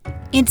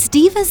It's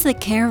Divas That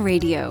Care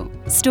Radio.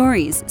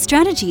 Stories,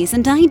 strategies,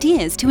 and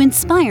ideas to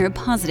inspire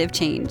positive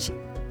change.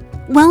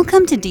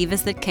 Welcome to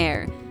Divas That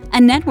Care,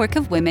 a network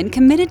of women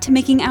committed to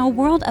making our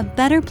world a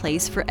better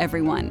place for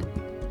everyone.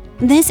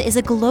 This is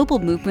a global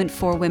movement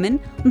for women,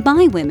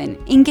 by women,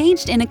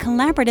 engaged in a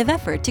collaborative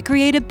effort to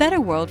create a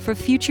better world for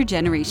future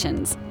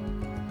generations.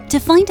 To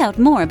find out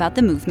more about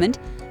the movement,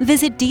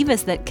 visit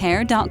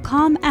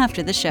divasthatcare.com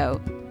after the show.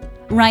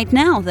 Right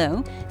now,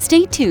 though,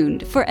 stay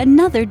tuned for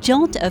another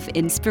jolt of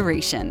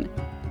inspiration.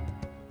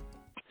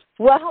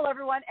 Well, hello,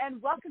 everyone,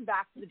 and welcome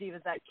back to the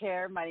Divas That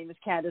Care. My name is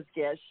Candace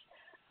Gish.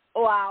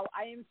 Wow,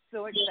 I am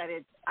so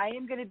excited. I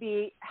am going to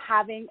be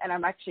having, and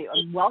I'm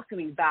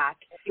welcoming back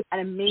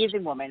an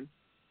amazing woman,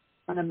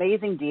 an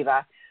amazing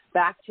diva,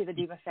 back to the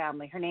diva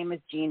family. Her name is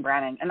Jean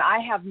Brannon, and I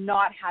have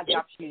not had the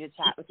opportunity to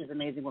chat with this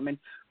amazing woman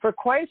for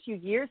quite a few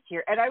years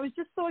here, and I was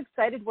just so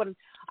excited when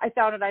I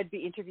found out I'd be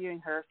interviewing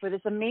her for this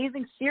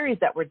amazing series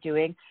that we're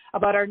doing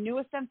about our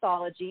newest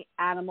anthology,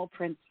 Animal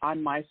Prints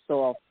on My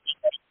Soul.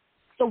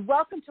 So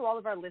welcome to all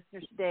of our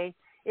listeners today.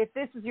 If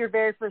this is your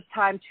very first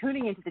time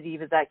tuning into the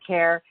Divas That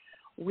Care,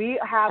 we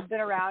have been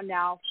around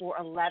now for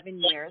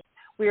 11 years.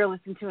 We are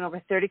listened to in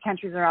over 30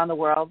 countries around the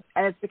world,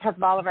 and it's because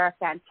of all of our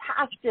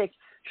fantastic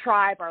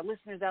tribe, our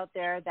listeners out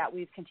there, that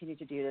we've continued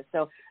to do this.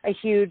 So a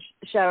huge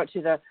shout out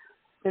to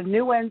the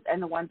new ones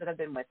and the ones that have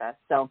been with us.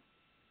 So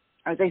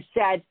as I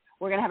said,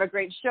 we're going to have a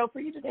great show for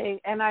you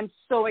today, and I'm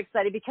so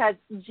excited because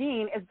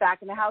Jean is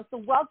back in the house. So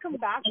welcome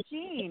back,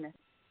 Jean.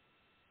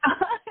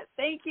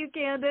 Thank you,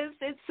 Candace.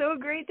 It's so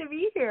great to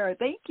be here.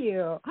 Thank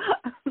you.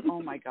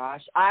 Oh, my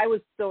gosh. I was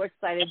so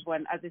excited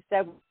when, as I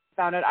said,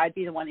 found out I'd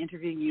be the one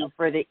interviewing you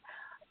for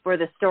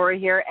the story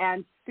here.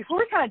 And before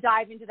we kind of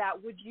dive into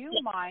that, would you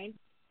mind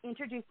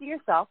introducing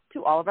yourself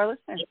to all of our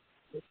listeners?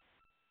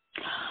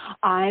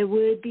 I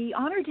would be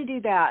honored to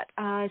do that.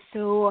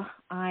 So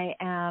I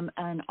am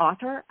an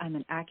author. I'm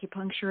an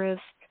acupuncturist.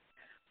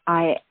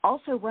 I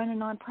also run a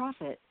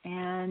nonprofit.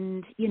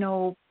 And,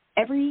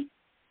 every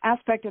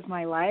aspect of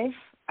my life,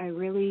 I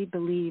really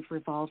believe,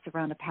 revolves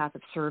around a path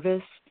of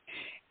service.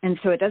 And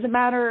so it doesn't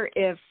matter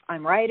if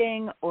I'm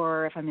writing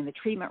or if I'm in the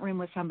treatment room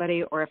with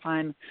somebody or if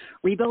I'm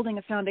rebuilding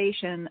a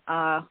foundation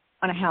on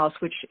a house,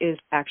 which is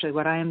actually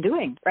what I am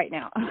doing right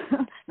now.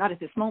 Not at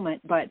this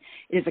moment, but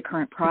it is a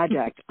current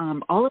project.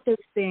 All of those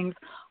things,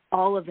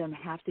 all of them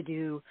have to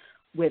do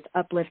with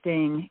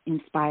uplifting,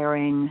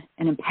 inspiring,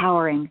 and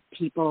empowering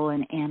people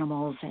and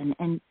animals.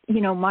 And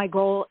my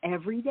goal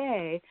every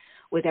day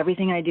with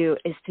everything I do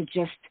is to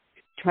just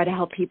try to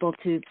help people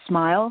to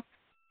smile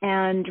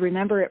and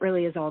remember it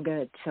really is all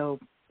good. So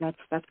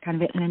that's kind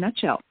of it in a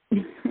nutshell.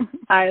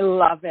 I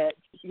love it.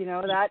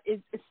 That is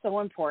so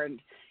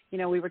important.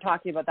 We were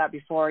talking about that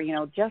before,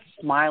 just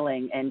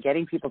smiling and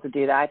getting people to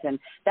do that. And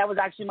that was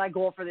actually my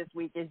goal for this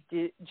week, is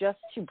just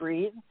to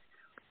breathe,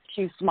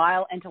 to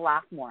smile, and to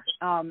laugh more.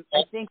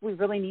 I think we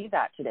really need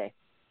that today.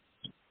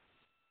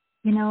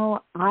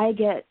 I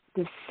get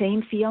the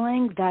same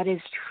feeling. That is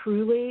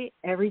truly,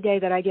 every day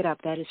that I get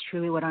up, that is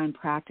truly what I'm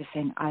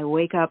practicing. I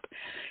wake up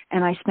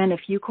and I spend a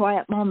few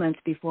quiet moments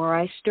before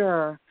I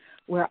stir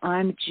where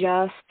I'm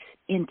just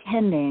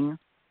intending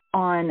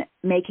on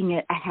making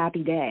it a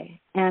happy day.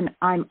 And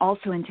I'm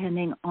also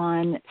intending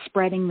on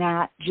spreading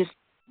that just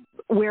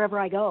wherever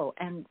I go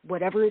and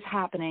whatever is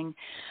happening,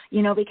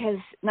 because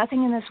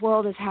nothing in this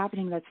world is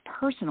happening that's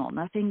personal.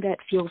 Nothing that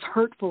feels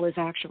hurtful is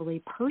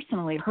actually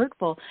personally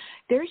hurtful.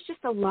 There's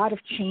just a lot of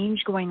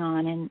change going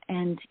on,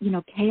 and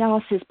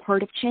chaos is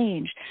part of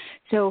change.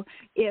 So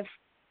if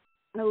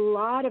a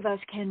lot of us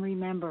can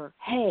remember,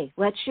 hey,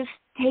 let's just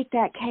take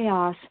that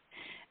chaos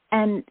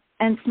and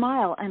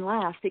smile and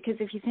laugh, because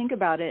if you think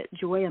about it,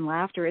 joy and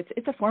laughter,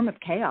 it's a form of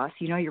chaos.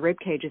 Your rib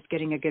cage is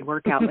getting a good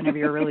workout whenever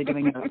you're really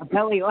doing a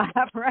belly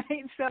laugh, right?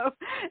 So,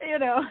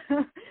 and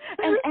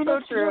so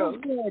it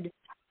true. feels good,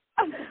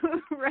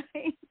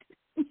 right?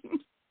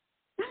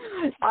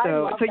 I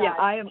love so yeah, that.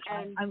 I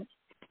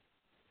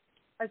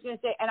was going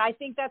to say, and I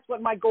think that's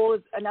what my goal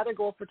is. Another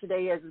goal for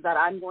today is that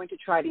I'm going to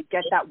try to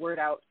get that word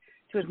out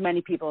to as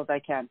many people as I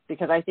can,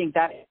 because I think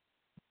that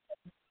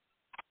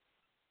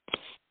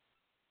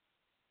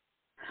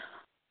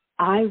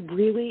I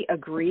really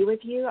agree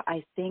with you.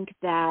 I think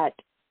that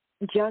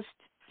just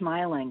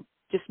smiling,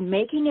 just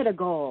making it a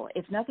goal,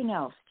 if nothing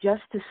else,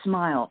 just to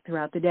smile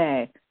throughout the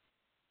day,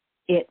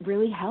 it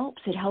really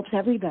helps. It helps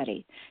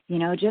everybody.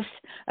 Just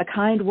a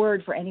kind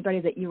word for anybody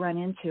that you run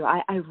into.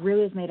 I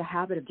really have made a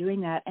habit of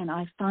doing that, and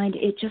I find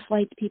it just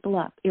lights people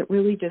up. It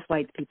really just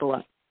lights people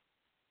up.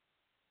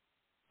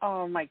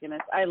 Oh, my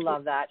goodness. I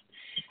love that.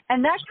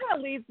 And that kind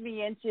of leads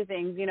me into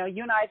things. You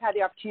and I have had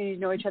the opportunity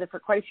to know each other for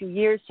quite a few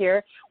years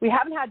here. We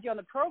haven't had you on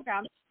the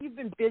program. You've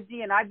been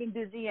busy, and I've been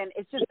busy, and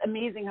it's just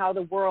amazing how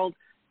the world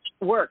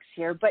works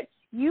here. But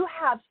you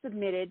have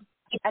submitted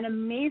an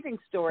amazing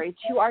story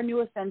to our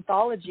newest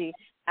anthology,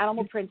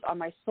 Animal Prints on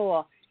My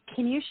Soul.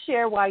 Can you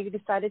share why you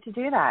decided to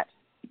do that?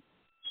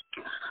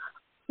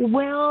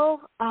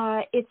 Well,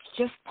 it's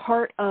just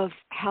part of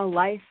how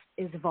life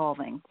is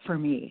evolving for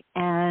me.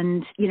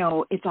 And,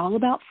 it's all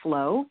about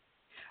flow.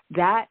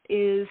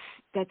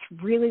 that's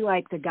really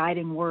like the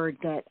guiding word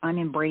that I'm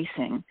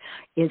embracing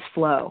is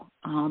flow.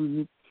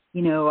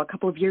 A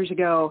couple of years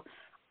ago,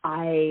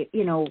 I,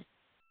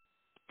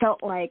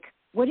 felt like,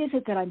 what is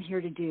it that I'm here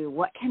to do?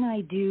 What can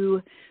I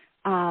do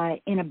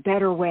in a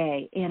better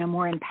way, in a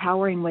more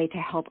empowering way to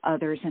help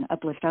others and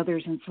uplift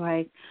others? And so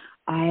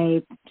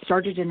I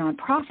started a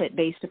nonprofit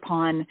based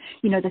upon,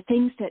 the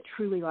things that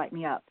truly light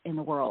me up in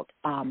the world.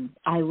 I've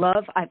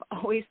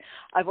always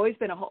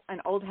been an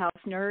old house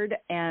nerd,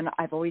 and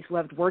I've always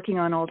loved working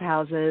on old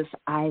houses.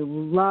 I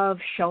love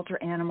shelter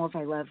animals.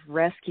 I love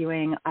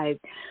rescuing.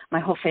 My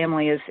whole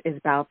family is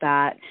about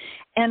that.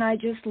 And I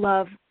just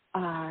love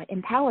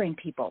empowering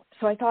people.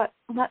 So I thought,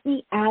 let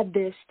me add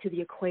this to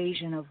the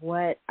equation of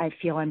what I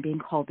feel I'm being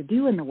called to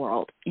do in the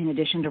world, in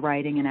addition to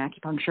writing and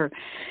acupuncture.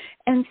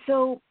 And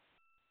so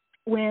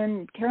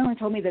when Carolyn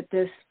told me that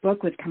this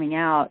book was coming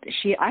out,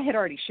 I had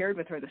already shared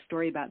with her the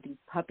story about these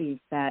puppies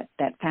that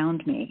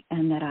found me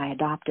and that I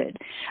adopted.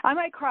 I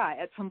might cry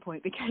at some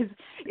point because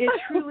it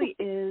truly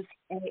is.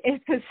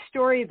 It's a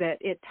story that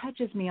it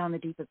touches me on the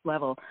deepest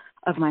level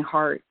of my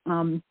heart.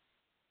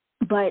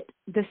 But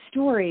the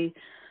story,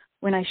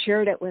 when I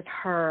shared it with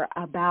her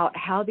about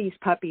how these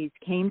puppies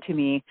came to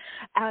me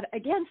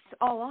against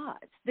all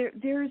odds.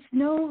 There's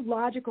no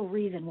logical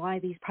reason why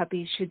these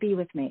puppies should be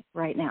with me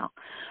right now,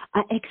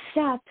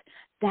 except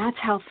that's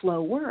how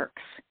flow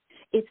works.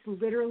 It's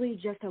literally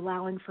just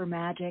allowing for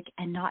magic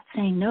and not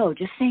saying no,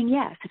 just saying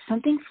yes. If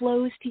something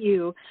flows to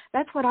you,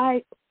 that's what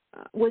I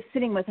was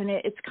sitting with, and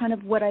it's kind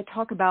of what I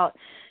talk about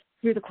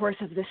through the course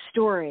of this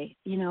story.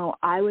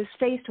 I was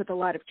faced with a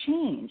lot of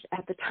change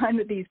at the time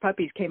that these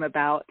puppies came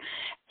about.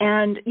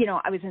 And,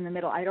 I was in the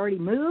middle. I'd already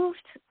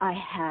moved. I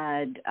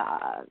had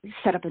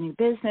set up a new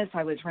business.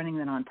 I was running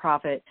the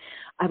nonprofit.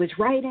 I was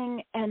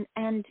writing. And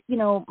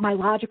my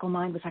logical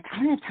mind was like, I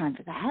don't have time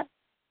for that.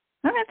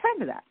 I don't have time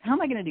for that. How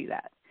am I going to do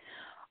that?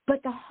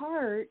 But the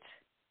heart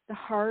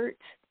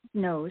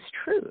knows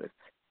truth.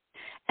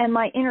 And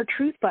my inner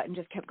truth button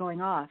just kept going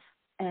off.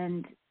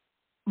 And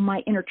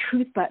my inner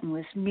truth button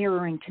was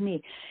mirroring to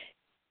me,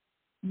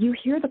 you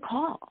hear the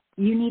call.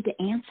 You need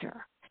to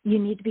answer. You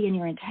need to be in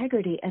your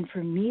integrity. And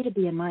for me to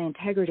be in my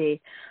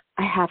integrity,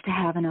 I have to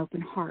have an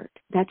open heart.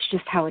 That's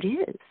just how it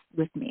is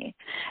with me.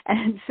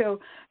 And so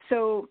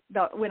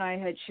when I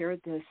had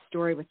shared this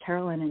story with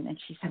Carolyn, and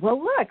she said,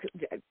 well, look,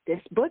 this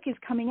book is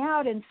coming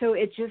out. And so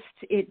it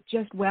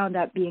just wound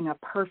up being a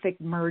perfect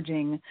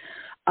merging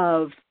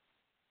of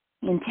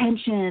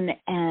intention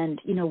and,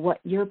 what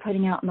you're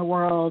putting out in the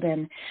world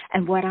and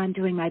what I'm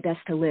doing my best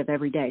to live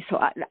every day. So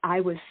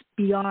I was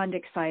beyond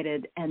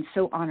excited and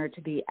so honored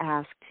to be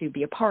asked to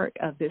be a part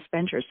of this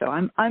venture. So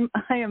I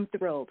am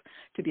thrilled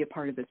to be a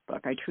part of this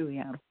book. I truly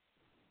am.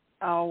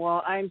 Oh,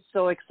 well, I'm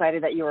so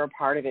excited that you were a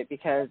part of it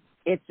because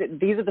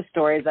these are the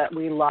stories that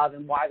we love,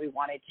 and why we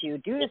wanted to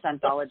do this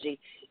anthology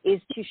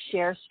is to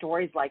share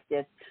stories like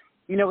this.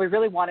 We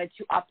really wanted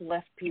to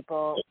uplift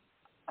people.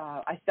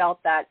 I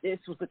felt that this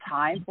was the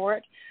time for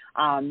it.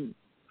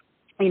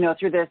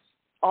 Through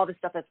all this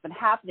stuff that's been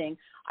happening,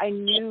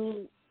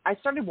 I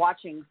started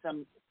watching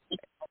some,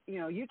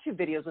 YouTube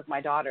videos with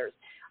my daughters,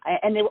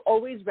 and they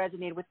always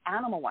resonated with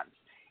animal ones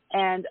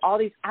and all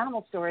these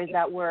animal stories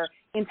that were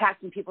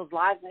impacting people's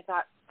lives. And I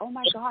thought, oh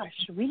my gosh,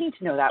 we need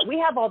to know that. We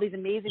have all these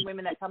amazing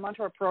women that come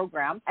onto our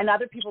program and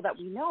other people that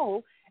we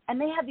know, and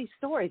they have these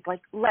stories,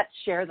 like, let's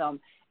share them.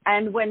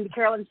 And when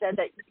Carolyn said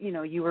that,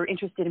 you were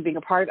interested in being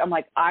a part of it, I'm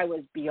like, I was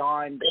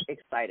beyond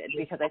excited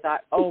because I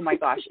thought, oh my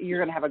gosh, you're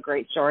going to have a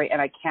great story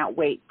and I can't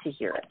wait to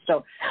hear it.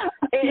 So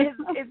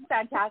it's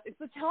fantastic.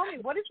 So tell me,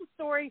 what is the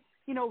story,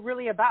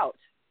 really about?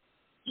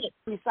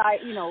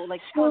 Besides, tell us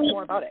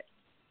more about it.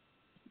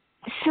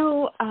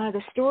 So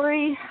the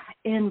story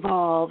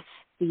involves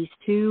these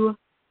two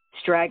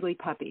straggly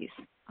puppies.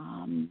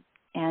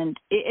 And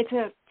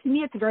to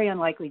me, it's a very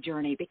unlikely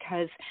journey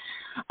because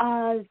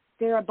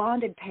they're a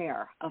bonded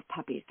pair of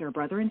puppies. They're a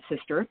brother and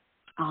sister.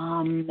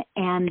 And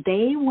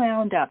they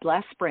wound up,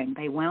 last spring,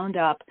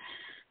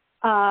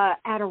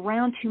 at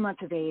around 2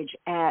 months of age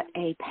at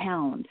a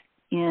pound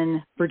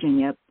in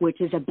Virginia, which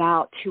is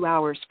about 2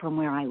 hours from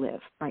where I live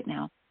right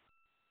now.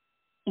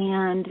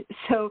 And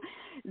so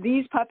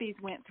these puppies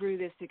went through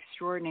this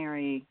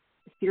extraordinary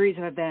series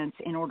of events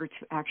in order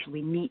to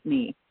actually meet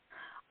me.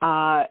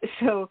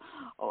 So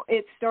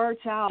it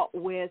starts out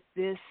with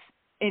this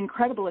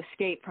incredible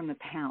escape from the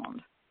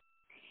pound.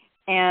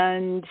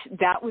 And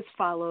that was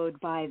followed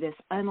by this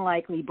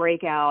unlikely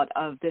breakout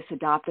of this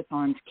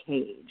adopt-a-thon's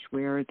cage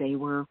where they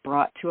were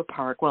brought to a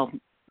park. Well,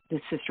 the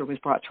sister was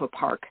brought to a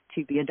park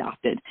to be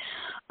adopted.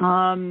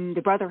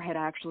 The brother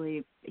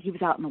he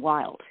was out in the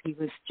wild. He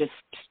was just,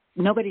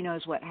 nobody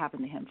knows what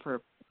happened to him for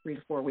 3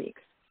 to 4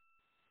 weeks.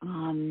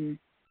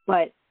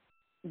 But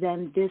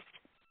then this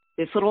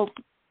little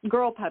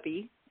girl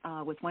puppy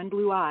with one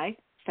blue eye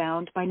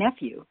found my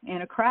nephew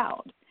in a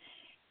crowd.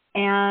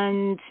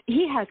 And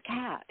he has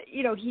cat.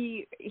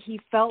 He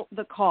felt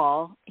the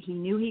call. He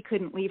knew he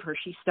couldn't leave her.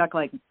 She stuck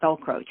like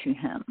Velcro to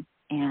him.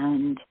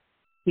 And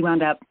he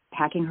wound up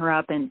packing her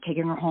up and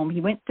taking her home.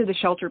 He went to the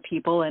shelter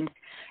people and,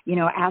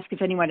 asked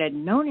if anyone had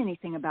known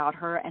anything about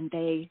her, and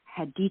they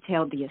had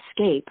detailed the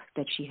escape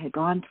that she had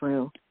gone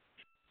through.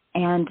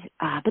 And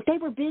but they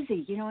were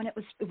busy, and it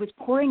was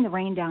pouring the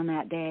rain down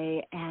that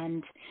day,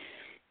 and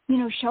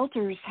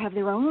shelters have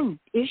their own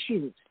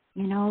issues.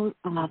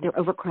 They're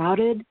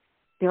overcrowded,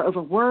 they're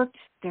overworked,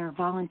 they're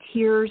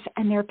volunteers,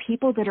 and they're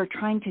people that are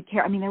trying to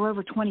care. I mean, there were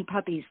over 20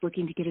 puppies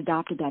looking to get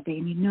adopted that day,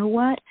 and you know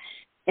what?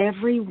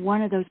 Every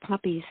one of those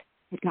puppies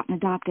had gotten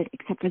adopted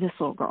except for this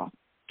little girl.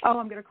 Oh,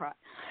 I'm going to cry.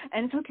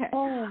 And it's okay.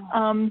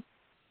 Oh.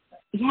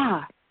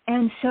 Yeah.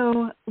 And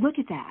so look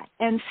at that.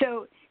 And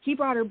so he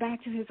brought her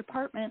back to his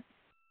apartment,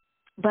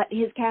 but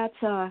his cats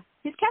were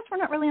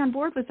not really on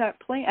board with that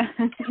plan.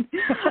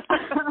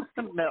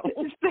 No.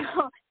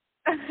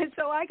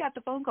 So I got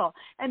the phone call.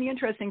 And the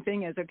interesting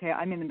thing is, okay,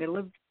 I'm in the middle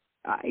of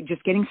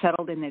just getting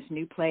settled in this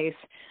new place,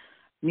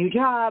 new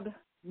job,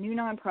 new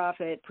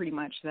nonprofit pretty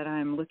much that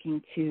I'm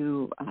looking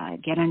to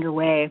get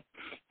underway.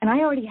 And I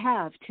already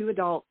have 2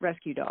 adult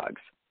rescue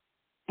dogs.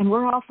 And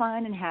we're all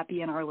fine and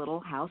happy in our little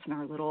house and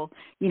our little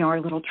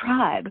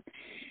tribe.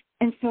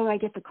 And so I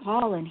get the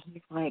call and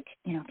he's like,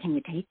 can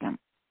you take them?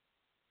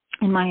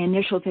 And my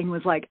initial thing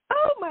was like,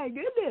 oh my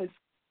goodness,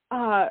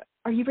 are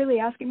you really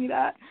asking me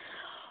that?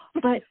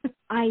 But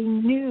I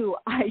knew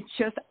I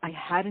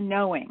had a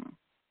knowing.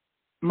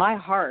 My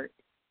heart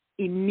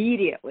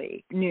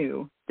immediately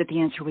knew that the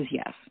answer was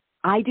yes.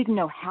 I didn't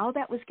know how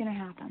that was going to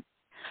happen,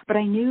 but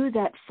I knew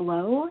that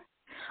flow.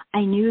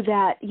 I knew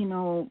that,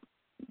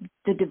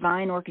 the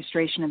divine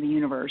orchestration of the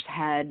universe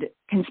had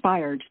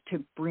conspired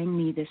to bring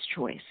me this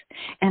choice.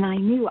 And I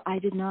knew I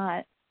did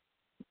not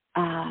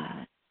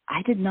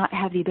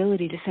have the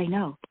ability to say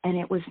no. And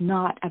it was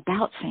not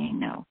about saying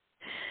no.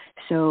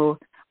 So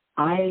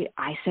I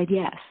said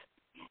yes.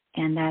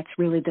 And that's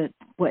really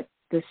what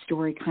the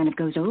story kind of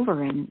goes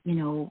over, and,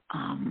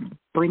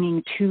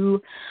 bringing 2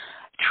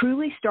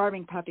 truly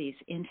starving puppies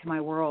into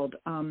my world.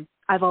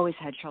 I've always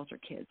had shelter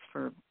kids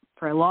for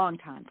a long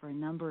time, for a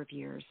number of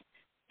years,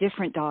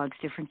 different dogs,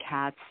 different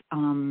cats.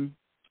 And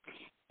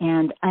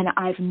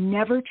I've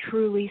never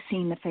truly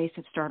seen the face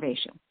of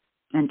starvation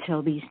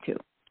until these 2,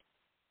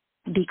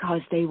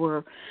 because they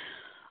were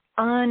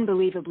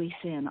unbelievably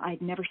thin.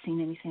 I'd never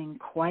seen anything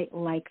quite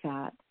like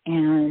that.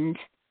 And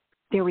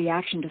their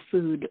reaction to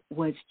food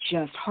was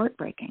just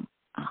heartbreaking.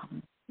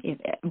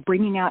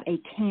 Bringing out a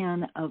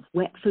can of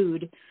wet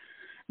food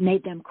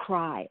made them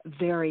cry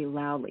very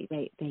loudly.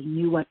 They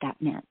knew what that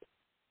meant.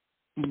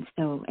 And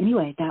so,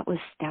 anyway, that was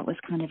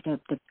kind of the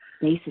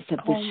basis of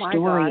the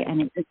story. God.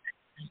 And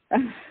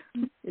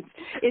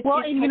it's well,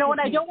 and you know what?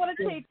 I don't want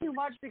to say too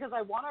much because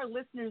I want our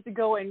listeners to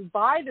go and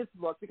buy this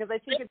book, because I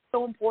think it's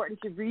so important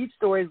to read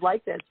stories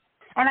like this.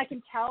 And I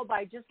can tell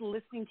by just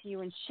listening to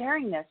you and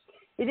sharing this,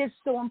 it is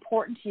so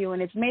important to you,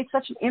 and it's made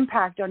such an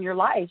impact on your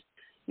life.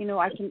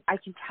 I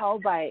can tell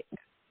by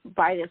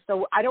this.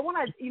 So I don't want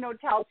to,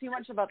 tell too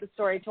much about the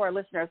story to our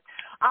listeners.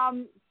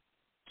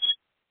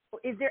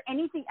 Is there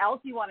anything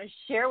else you want to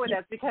share with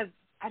us? Because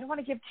I don't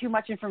want to give too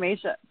much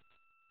information.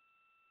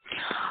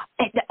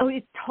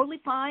 It's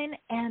totally fine,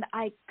 and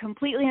I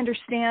completely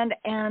understand.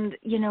 And,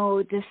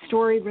 this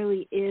story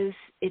really is,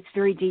 it's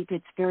very deep.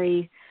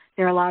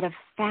 There are a lot of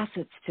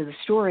facets to the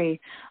story.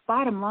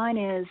 Bottom line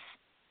is,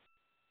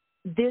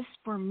 this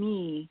for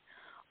me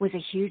was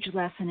a huge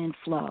lesson in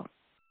flow.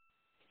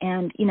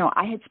 And,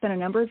 I had spent a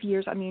number of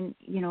years,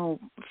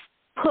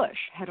 push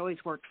had always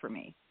worked for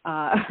me.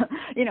 I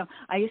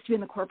used to be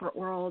in the corporate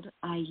world.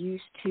 I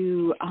used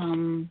to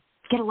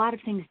get a lot of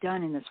things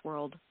done in this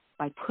world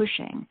by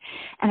pushing.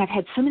 And I've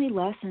had so many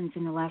lessons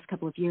in the last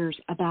couple of years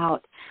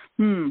about,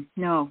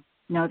 no,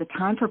 the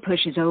time for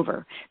push is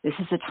over. This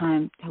is the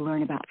time to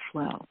learn about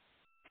flow.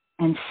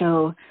 And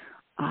so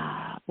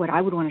what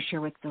I would want to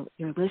share with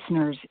your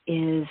listeners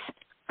is,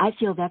 I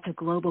feel that's a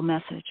global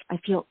message. I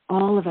feel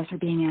all of us are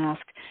being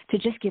asked to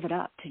just give it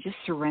up, to just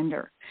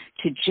surrender,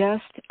 to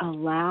just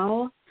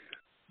allow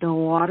the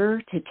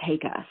water to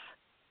take us,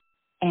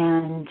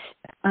 and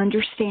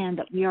understand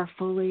that we are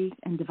fully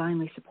and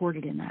divinely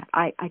supported in that.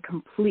 I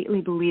completely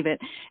believe it.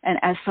 And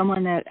as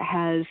someone that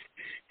has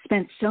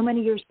spent so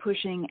many years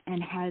pushing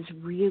and has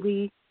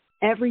really,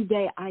 every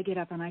day I get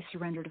up and I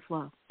surrender to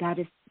flow. That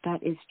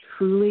is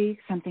truly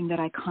something that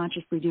I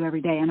consciously do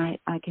every day. And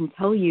I can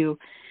tell you,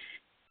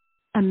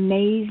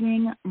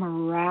 amazing,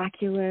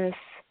 miraculous,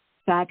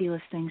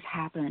 fabulous things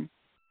happen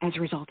as a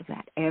result of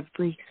that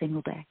every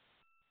single day.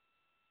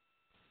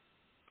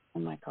 Oh,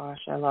 my gosh,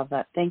 I love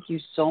that. Thank you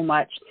so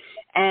much.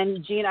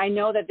 And, Jean, I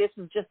know that this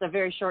is just a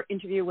very short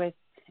interview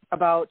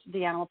about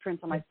the animal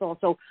prints on my soul.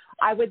 So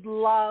I would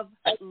love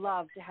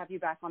to have you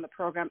back on the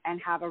program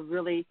and have a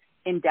really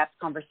in-depth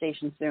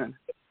conversation soon.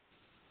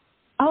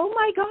 Oh,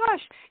 my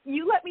gosh.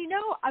 You let me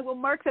know. I will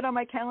mark that on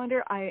my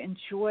calendar. I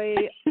enjoy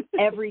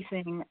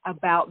everything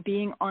about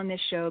being on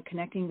this show,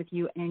 connecting with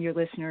you and your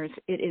listeners.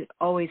 It is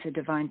always a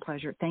divine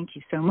pleasure. Thank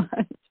you so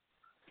much.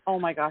 Oh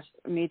my gosh,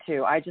 me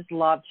too. I just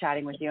love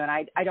chatting with you, and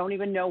I don't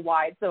even know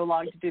why it's so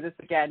long to do this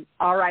again.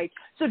 All right.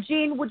 So,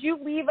 Jean, would you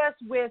leave us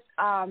with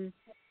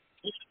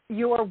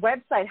your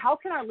website? How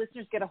can our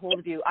listeners get a hold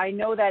of you? I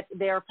know that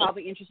they are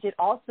probably interested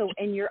also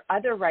in your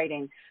other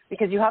writing,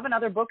 because you have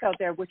another book out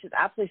there, which is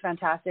absolutely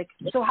fantastic.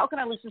 So how can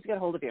our listeners get a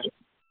hold of you?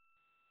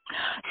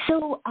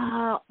 So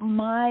all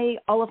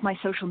of my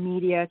social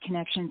media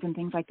connections and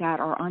things like that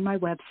are on my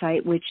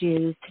website, which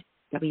is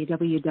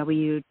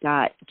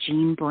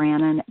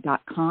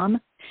www.jeanbrannon.com.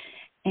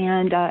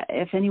 And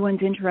if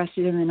anyone's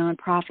interested in the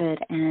nonprofit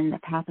and the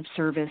path of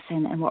service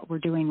and what we're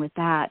doing with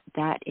that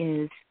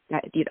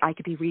I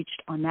could be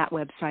reached on that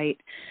website,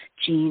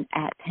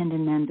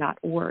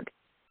 jean@tendonmen.org.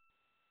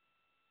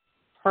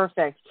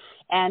 Perfect.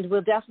 And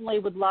we'll definitely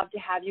would love to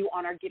have you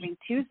on our Giving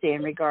Tuesday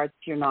in regards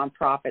to your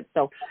nonprofit.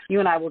 So you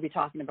and I will be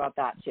talking about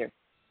that too.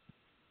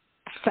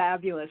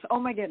 Fabulous. Oh,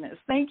 my goodness.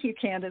 Thank you,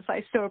 Candace.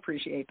 I so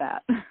appreciate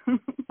that.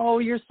 Oh,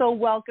 you're so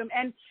welcome.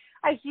 And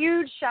a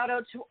huge shout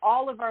out to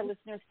all of our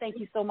listeners. Thank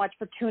you so much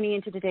for tuning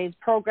into today's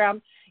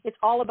program. It's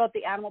all about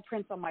the Animal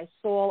Prints on My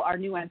Soul, our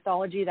new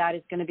anthology that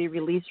is going to be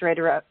released right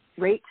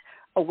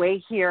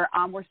away here.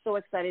 We're so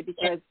excited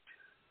because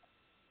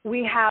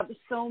we have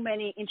so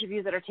many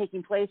interviews that are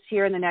taking place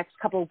here in the next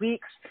couple of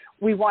weeks.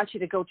 We want you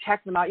to go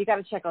check them out. You got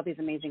to check out these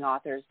amazing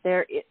authors. There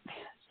are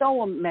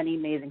so many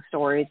amazing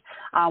stories.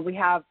 We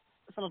have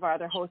some of our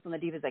other hosts on the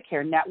Divas That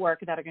Care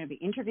network that are going to be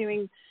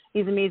interviewing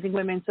these amazing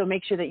women. So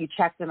make sure that you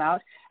check them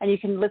out. And you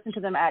can listen to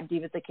them at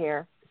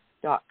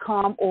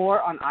divasthatcare.com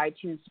or on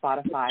iTunes,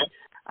 Spotify.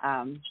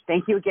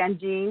 Thank you again,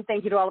 Jean.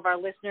 Thank you to all of our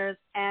listeners.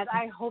 And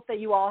I hope that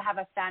you all have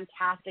a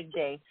fantastic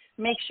day.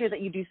 Make sure that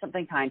you do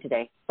something kind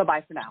today.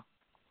 Bye-bye for now.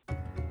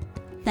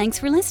 Thanks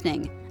for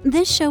listening.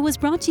 This show was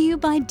brought to you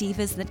by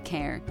Divas That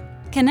Care.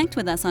 Connect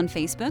with us on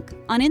Facebook,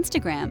 on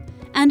Instagram,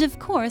 and of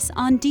course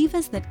on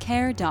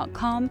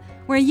divasthatcare.com,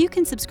 where you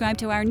can subscribe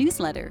to our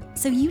newsletter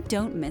so you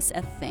don't miss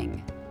a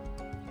thing.